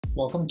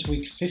Welcome to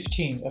week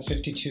 15 of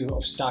 52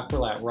 of Stock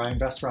Roulette, where I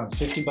invest around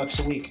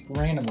 $50 a week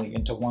randomly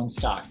into one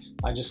stock.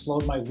 I just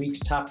load my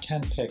week's top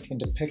 10 pick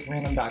into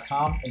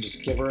pickrandom.com and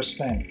just give her a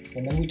spin.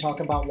 And then we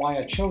talk about why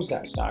I chose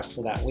that stock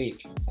for that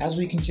week. As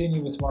we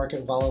continue with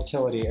market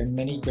volatility and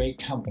many great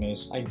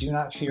companies, I do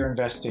not fear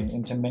investing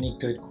into many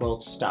good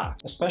growth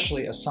stocks,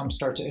 especially as some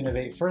start to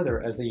innovate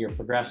further as the year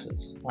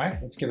progresses. All right,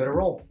 let's give it a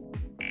roll.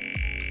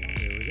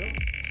 Here we go.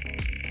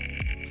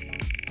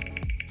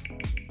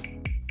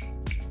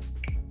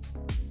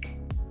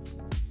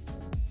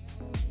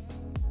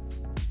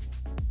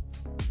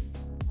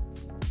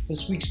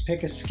 This week's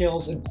pick is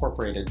Skillz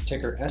Incorporated,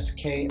 ticker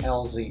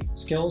SKLZ.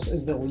 Skillz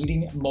is the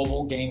leading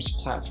mobile games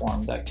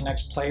platform that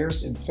connects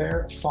players in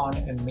fair, fun,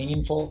 and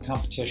meaningful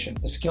competition.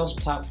 The Skillz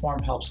platform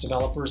helps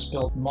developers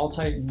build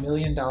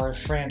multi-million-dollar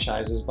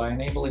franchises by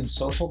enabling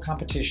social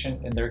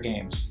competition in their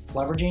games.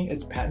 Leveraging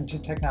its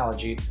patented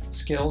technology,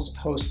 Skillz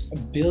hosts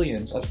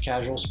billions of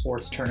casual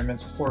sports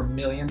tournaments for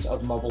millions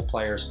of mobile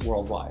players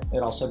worldwide.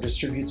 It also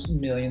distributes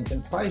millions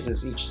in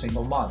prizes each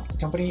single month. The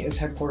company is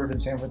headquartered in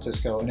San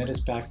Francisco, and it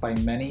is backed by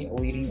many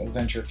leading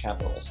venture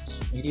capitalists,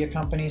 media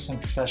companies,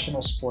 and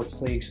professional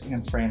sports leagues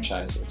and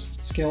franchises.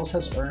 Skillz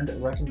has earned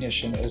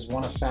recognition as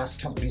one of Fast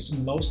Company's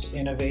most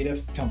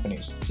innovative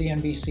companies,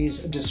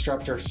 CNBC's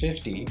Disruptor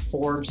 50,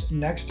 Forbes'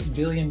 Next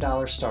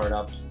Billion-Dollar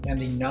Startup,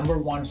 and the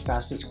 #1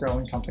 fastest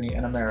growing company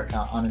in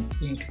America on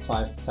Inc.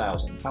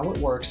 5000. How it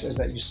works is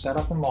that you set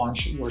up and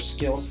launch your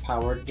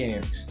Skillz-powered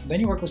game.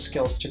 Then you work with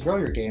Skillz to grow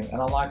your game and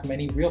unlock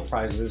many real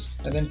prizes,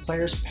 and then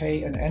players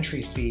pay an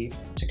entry fee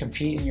to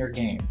compete in your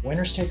game.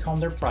 Winners take home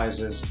their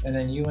prizes, and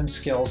then you and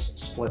Skillz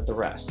split the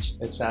rest.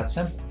 It's that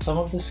simple. Some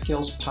of the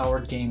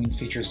Skillz-powered gaming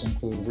features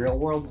include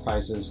real-world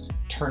prizes,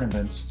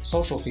 tournaments,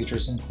 social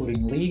features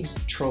including leagues,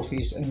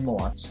 trophies, and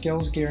more.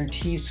 Skillz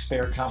guarantees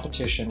fair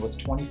competition with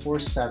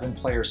 24/7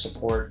 player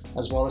support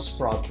as well as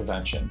fraud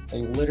prevention.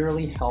 They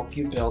literally help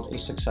you build a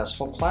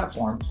successful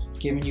platform,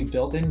 giving you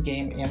built-in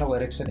game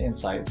analytics and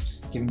insights,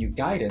 giving you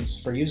guidance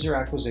for user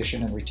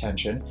acquisition and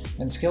retention,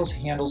 and Skillz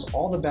handles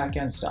all the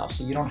back-end stuff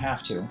so you don't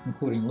have to,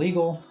 including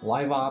legal,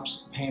 live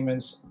ops,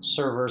 payments,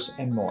 servers,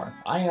 and more.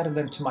 I added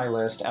them to my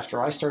list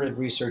after I started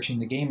researching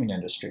the gaming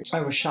industry. I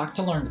was shocked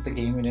to learn that the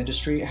gaming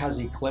industry has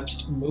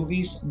eclipsed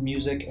movies,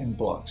 music, and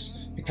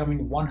books,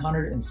 becoming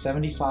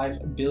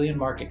 $175 billion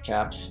market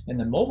cap, and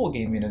the mobile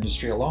gaming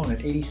industry alone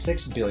at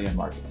 $86 billion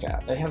market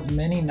cap. They have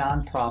many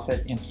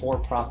nonprofit and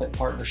for-profit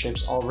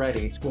partnerships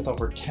already with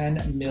over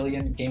 10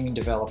 million gaming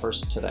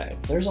developers today.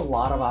 There's a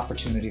lot of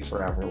opportunity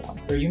for everyone.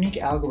 Their unique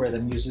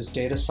algorithm uses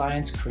data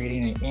science,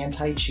 creating an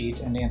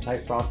anti-cheat and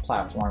anti-fraud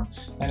platform,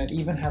 and it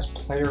even has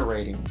player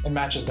ratings and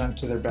matches them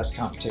to their best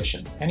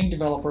competition. Any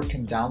developer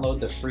can download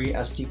the free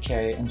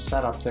SDK and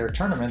set up their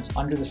tournaments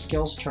under the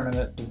Skillz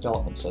tournament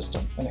development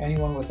system, and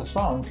anyone with a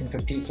phone can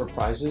compete for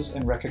prizes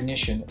and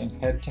recognition in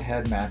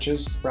head-to-head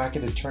matches,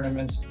 bracketed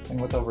tournaments, and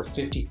with over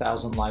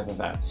 50,000 live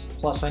events.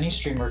 Plus, any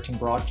streamer can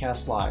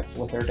broadcast live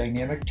with their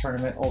dynamic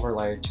tournament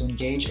overlay to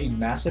engage a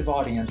massive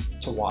audience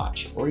to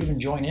watch, or even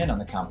join in on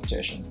the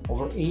competition.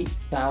 Over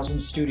 8,000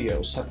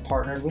 studios have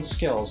partnered with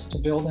Skillz to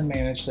build and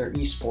manage their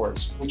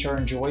esports, which are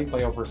enjoyed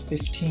by over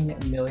 15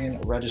 million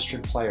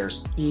registered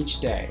players each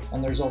day,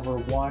 and there's over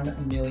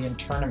 1 million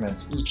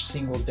tournaments each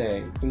single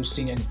day,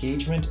 boosting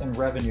engagement and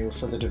revenue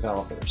for the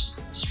developers.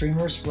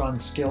 Streamers run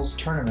Skillz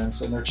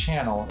tournaments in their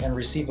channel and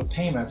receive a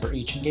payment for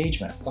each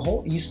engagement. The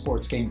whole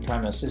esports game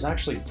premise is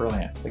actually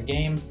brilliant. The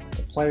game,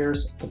 the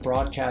players, the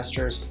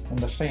broadcasters, and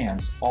the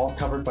fans, all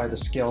covered by the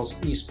Skillz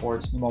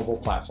esports mobile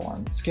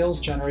platform.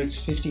 Skillz generates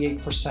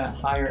 58%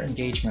 higher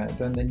engagement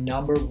than the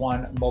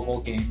 #1 mobile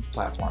game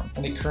platform,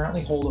 and they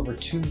currently hold over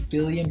 2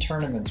 billion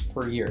tournaments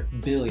per year.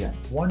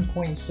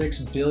 1.6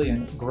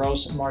 billion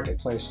gross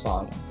marketplace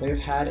volume. They have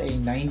had a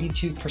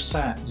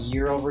 92%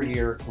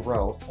 year-over-year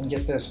growth, and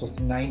get this, with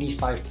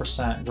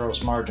 95%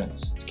 gross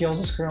margins.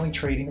 Skillz is currently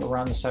trading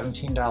around the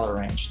 $17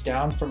 range,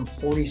 down from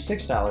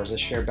 $46 a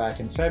share back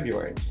in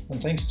February,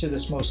 and thanks to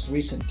this most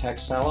recent tech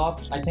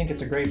sell-off, I think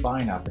it's a great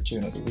buying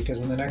opportunity,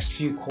 because in the next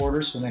few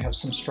quarters, when they have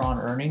some strong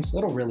earnings,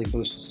 it'll really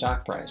boost the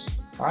stock price.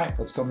 All right,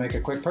 let's go make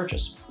a quick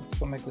purchase. Let's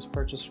go make this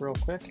purchase real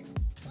quick.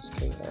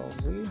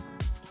 SKLZ.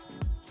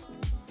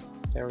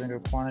 Okay, we're gonna do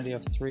a quantity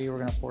of 3. We're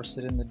gonna force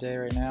it in the day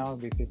right now. It'll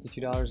be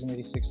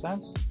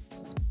 $52.86.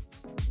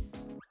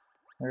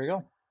 There you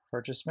go.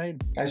 Purchase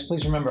made. Guys,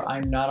 please remember,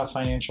 I'm not a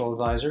financial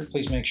advisor.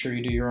 Please make sure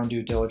you do your own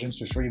due diligence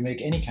before you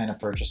make any kind of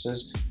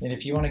purchases. And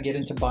if you want to get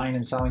into buying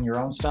and selling your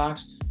own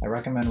stocks, I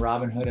recommend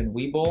Robinhood and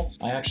Webull.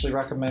 I actually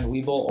recommend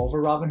Webull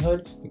over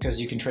Robinhood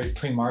because you can trade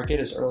pre-market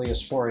as early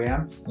as 4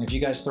 a.m. And if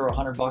you guys throw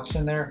 $100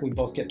 in there, we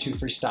both get 2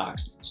 free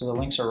stocks. So the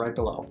links are right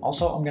below.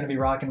 Also, I'm going to be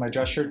rocking my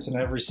dress shirts in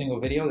every single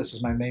video. This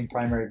is my main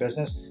primary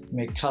business. I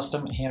make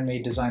custom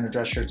handmade designer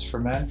dress shirts for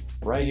men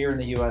right here in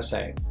the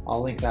USA.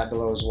 I'll link that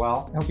below as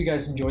well. I hope you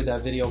guys enjoyed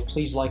that video.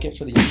 Please like it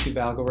for the YouTube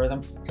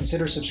algorithm.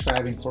 Consider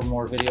subscribing for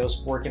more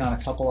videos. Working on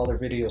a couple other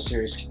video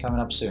series coming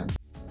up soon.